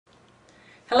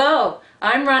Hello,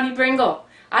 I'm Ronnie Bringle.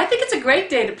 I think it's a great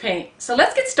day to paint, so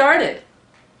let's get started.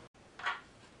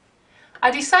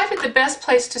 I decided the best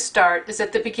place to start is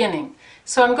at the beginning,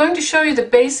 so I'm going to show you the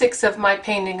basics of my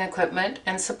painting equipment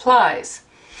and supplies.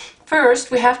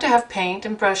 First, we have to have paint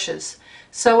and brushes,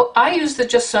 so I use the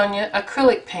Sonja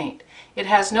acrylic paint. It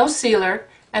has no sealer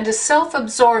and is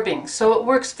self-absorbing, so it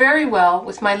works very well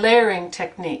with my layering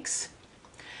techniques.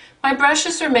 My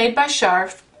brushes are made by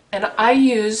Scharff, and I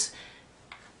use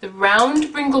the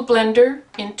round Bringle blender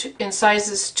in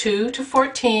sizes 2 to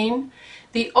 14,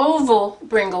 the oval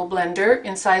Bringle blender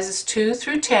in sizes 2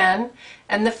 through 10,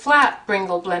 and the flat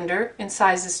Bringle blender in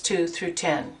sizes 2 through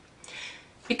 10.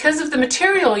 Because of the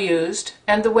material used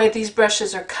and the way these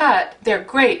brushes are cut, they're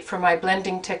great for my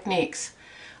blending techniques.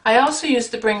 I also use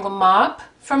the Bringle mop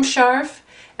from Scharff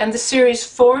and the Series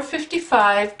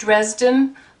 455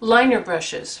 Dresden liner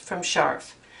brushes from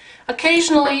Scharff.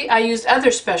 Occasionally I use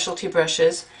other specialty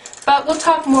brushes, but we'll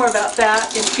talk more about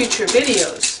that in future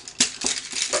videos.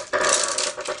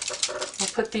 We'll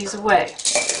put these away.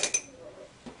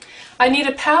 I need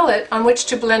a palette on which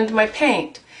to blend my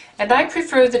paint, and I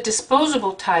prefer the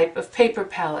disposable type of paper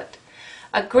palette.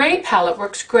 A gray palette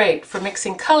works great for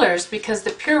mixing colors because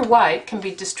the pure white can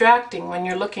be distracting when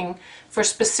you're looking for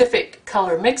specific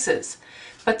color mixes.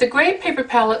 But the gray paper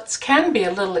palettes can be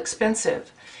a little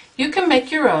expensive. You can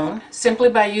make your own simply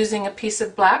by using a piece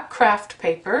of black craft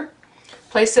paper,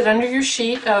 place it under your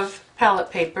sheet of palette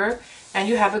paper, and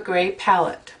you have a gray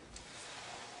palette.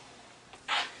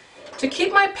 To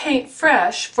keep my paint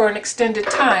fresh for an extended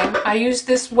time, I use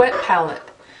this wet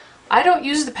palette. I don't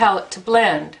use the palette to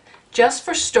blend, just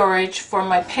for storage for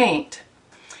my paint.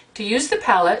 To use the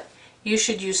palette, you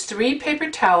should use 3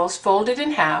 paper towels folded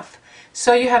in half,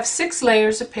 so you have 6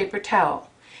 layers of paper towel.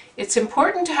 It's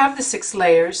important to have the 6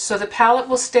 layers so the palette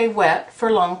will stay wet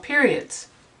for long periods.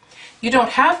 You don't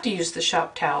have to use the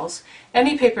shop towels.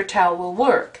 Any paper towel will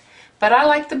work, but I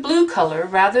like the blue color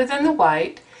rather than the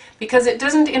white because it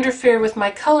doesn't interfere with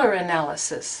my color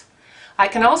analysis. I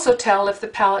can also tell if the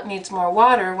palette needs more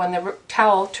water when the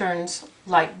towel turns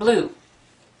light blue.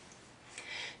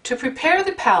 To prepare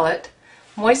the palette,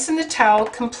 moisten the towel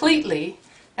completely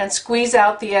and squeeze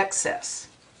out the excess.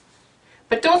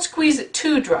 But don't squeeze it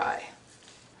too dry.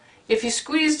 If you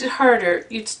squeezed it harder,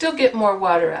 you'd still get more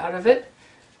water out of it.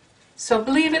 So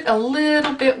leave it a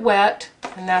little bit wet,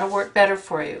 and that'll work better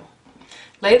for you.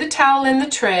 Lay the towel in the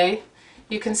tray.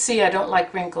 You can see I don't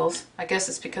like wrinkles. I guess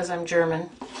it's because I'm German.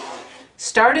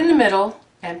 Start in the middle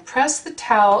and press the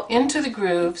towel into the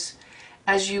grooves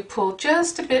as you pull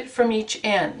just a bit from each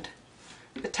end.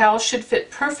 The towel should fit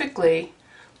perfectly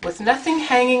with nothing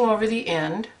hanging over the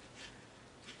end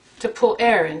to pull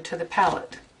air into the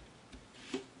palette.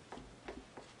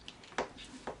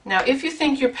 Now if you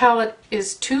think your palette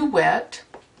is too wet,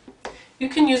 you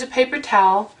can use a paper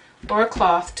towel or a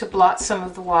cloth to blot some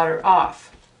of the water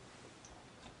off.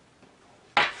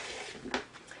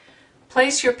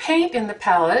 Place your paint in the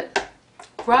palette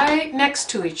right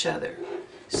next to each other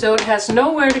so it has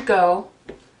nowhere to go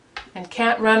and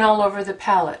can't run all over the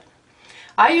palette.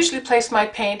 I usually place my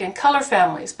paint in color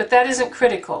families, but that isn't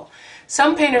critical.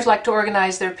 Some painters like to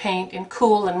organize their paint in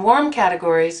cool and warm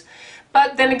categories,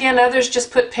 but then again others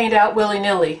just put paint out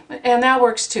willy-nilly, and that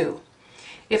works too.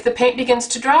 If the paint begins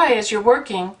to dry as you're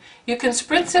working, you can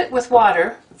spritz it with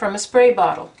water from a spray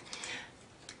bottle.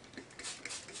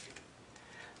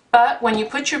 But when you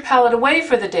put your palette away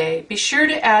for the day, be sure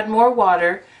to add more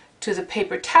water to the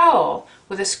paper towel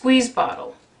with a squeeze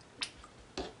bottle.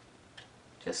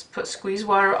 Just squeeze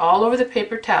water all over the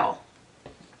paper towel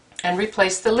and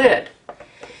replace the lid.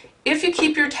 If you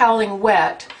keep your toweling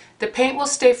wet, the paint will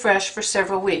stay fresh for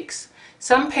several weeks.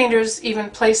 Some painters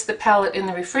even place the palette in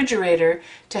the refrigerator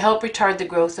to help retard the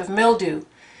growth of mildew.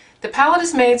 The palette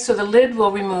is made so the lid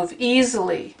will remove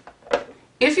easily.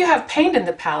 If you have paint in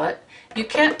the palette, you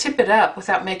can't tip it up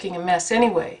without making a mess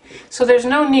anyway, so there's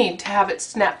no need to have it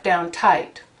snapped down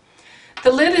tight.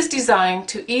 The lid is designed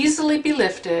to easily be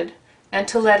lifted and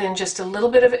to let in just a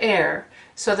little bit of air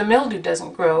so the mildew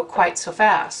doesn't grow quite so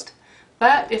fast.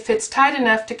 But it fits tight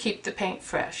enough to keep the paint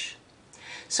fresh.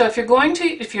 So if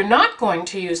you're not going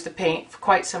to use the paint for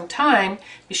quite some time,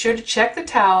 be sure to check the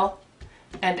towel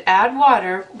and add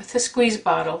water with the squeeze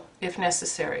bottle if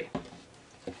necessary.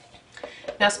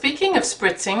 Now speaking of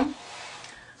spritzing,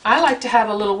 I like to have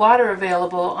a little water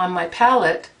available on my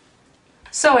palette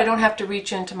so I don't have to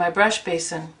reach into my brush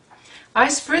basin. I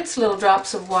spritz little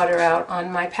drops of water out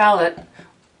on my palette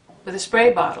with a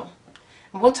spray bottle,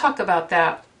 and we'll talk about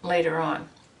that later on.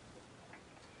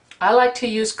 I like to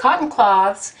use cotton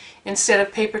cloths instead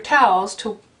of paper towels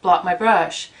to blot my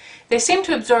brush. They seem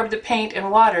to absorb the paint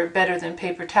and water better than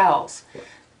paper towels,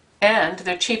 and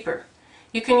they're cheaper.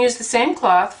 You can use the same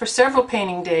cloth for several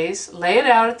painting days, lay it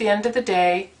out at the end of the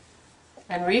day,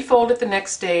 and refold it the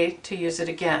next day to use it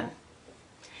again.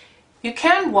 You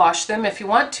can wash them if you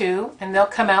want to, and they'll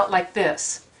come out like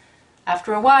this.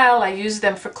 After a while, I use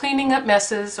them for cleaning up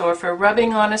messes or for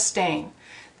rubbing on a stain.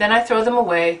 Then I throw them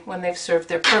away when they've served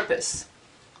their purpose.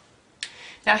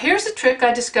 Now here's a trick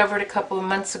I discovered a couple of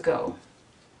months ago.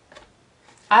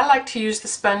 I like to use the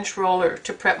sponge roller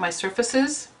to prep my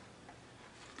surfaces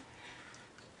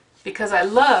because I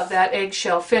love that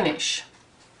eggshell finish.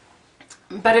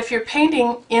 But if you're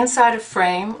painting inside a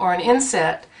frame or an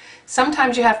inset,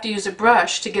 sometimes you have to use a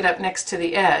brush to get up next to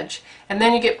the edge, and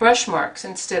then you get brush marks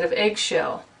instead of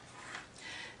eggshell.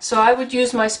 So I would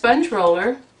use my sponge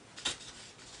roller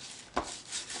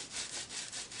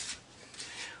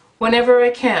whenever I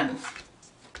can.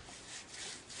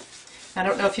 I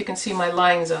don't know if you can see my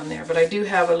lines on there, but I do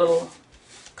have a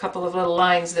couple of little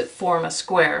lines that form a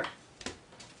square.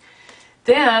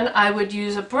 Then I would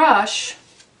use a brush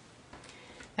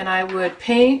and I would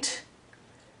paint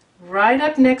right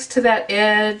up next to that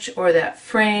edge or that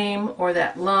frame or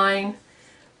that line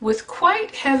with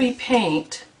quite heavy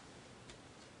paint.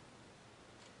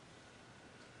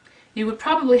 You would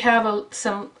probably have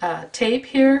some tape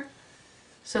here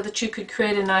so that you could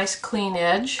create a nice clean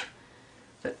edge,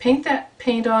 but paint that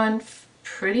paint on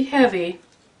pretty heavy.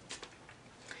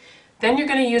 Then you're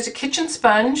going to use a kitchen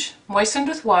sponge moistened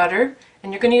with water,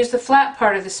 and you're going to use the flat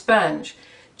part of the sponge.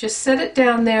 Just set it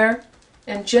down there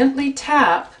and gently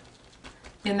tap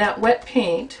in that wet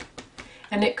paint,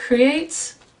 and it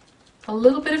creates a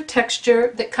little bit of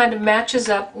texture that kind of matches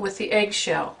up with the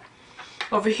eggshell.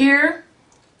 Over here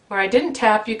where I didn't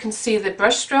tap, you can see the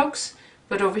brush strokes,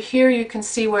 but over here you can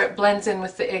see where it blends in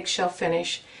with the eggshell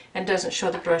finish and doesn't show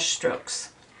the brush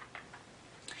strokes.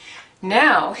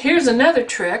 Now here's another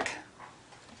trick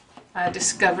I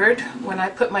discovered when I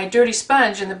put my dirty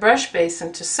sponge in the brush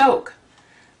basin to soak.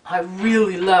 I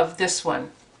really love this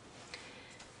one.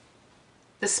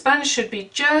 The sponge should be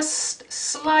just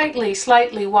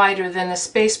slightly wider than the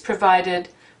space provided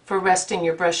for resting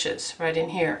your brushes, right in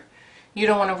here. You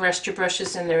don't want to rest your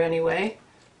brushes in there anyway.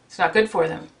 It's not good for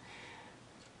them.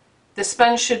 The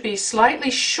sponge should be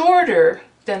slightly shorter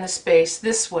than the space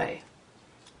this way.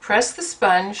 Press the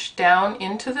sponge down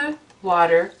into the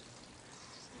water,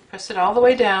 press it all the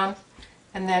way down,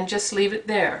 and then just leave it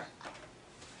there.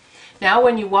 Now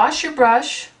when you wash your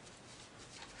brush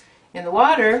in the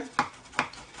water,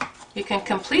 you can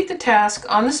complete the task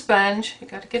on the sponge. You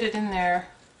got to get it in there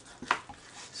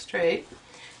straight.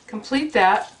 Complete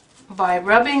that by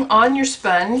rubbing on your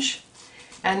sponge,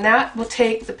 and that will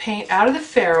take the paint out of the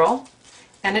ferrule,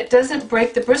 and it doesn't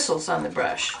break the bristles on the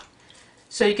brush.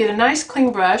 So you get a nice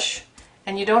clean brush,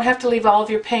 and you don't have to leave all of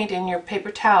your paint in your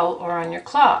paper towel or on your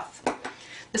cloth.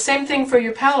 The same thing for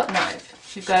your palette knife.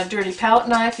 If you've got a dirty palette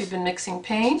knife, you've been mixing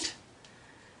paint,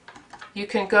 you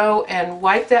can go and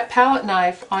wipe that palette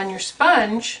knife on your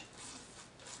sponge,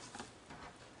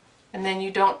 and then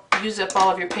you don't use up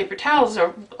all of your paper towels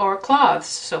or cloths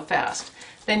so fast.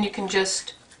 Then you can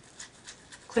just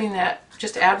clean that,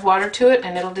 just add water to it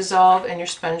and it'll dissolve and your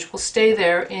sponge will stay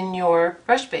there in your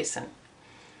brush basin.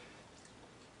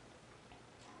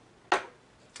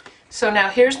 So now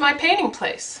here's my painting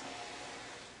place.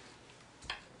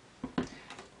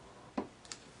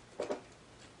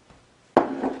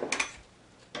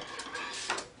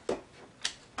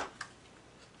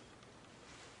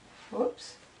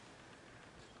 Whoops.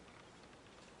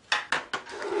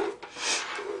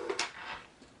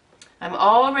 I'm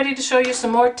all ready to show you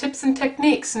some more tips and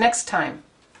techniques next time.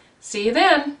 See you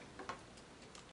then!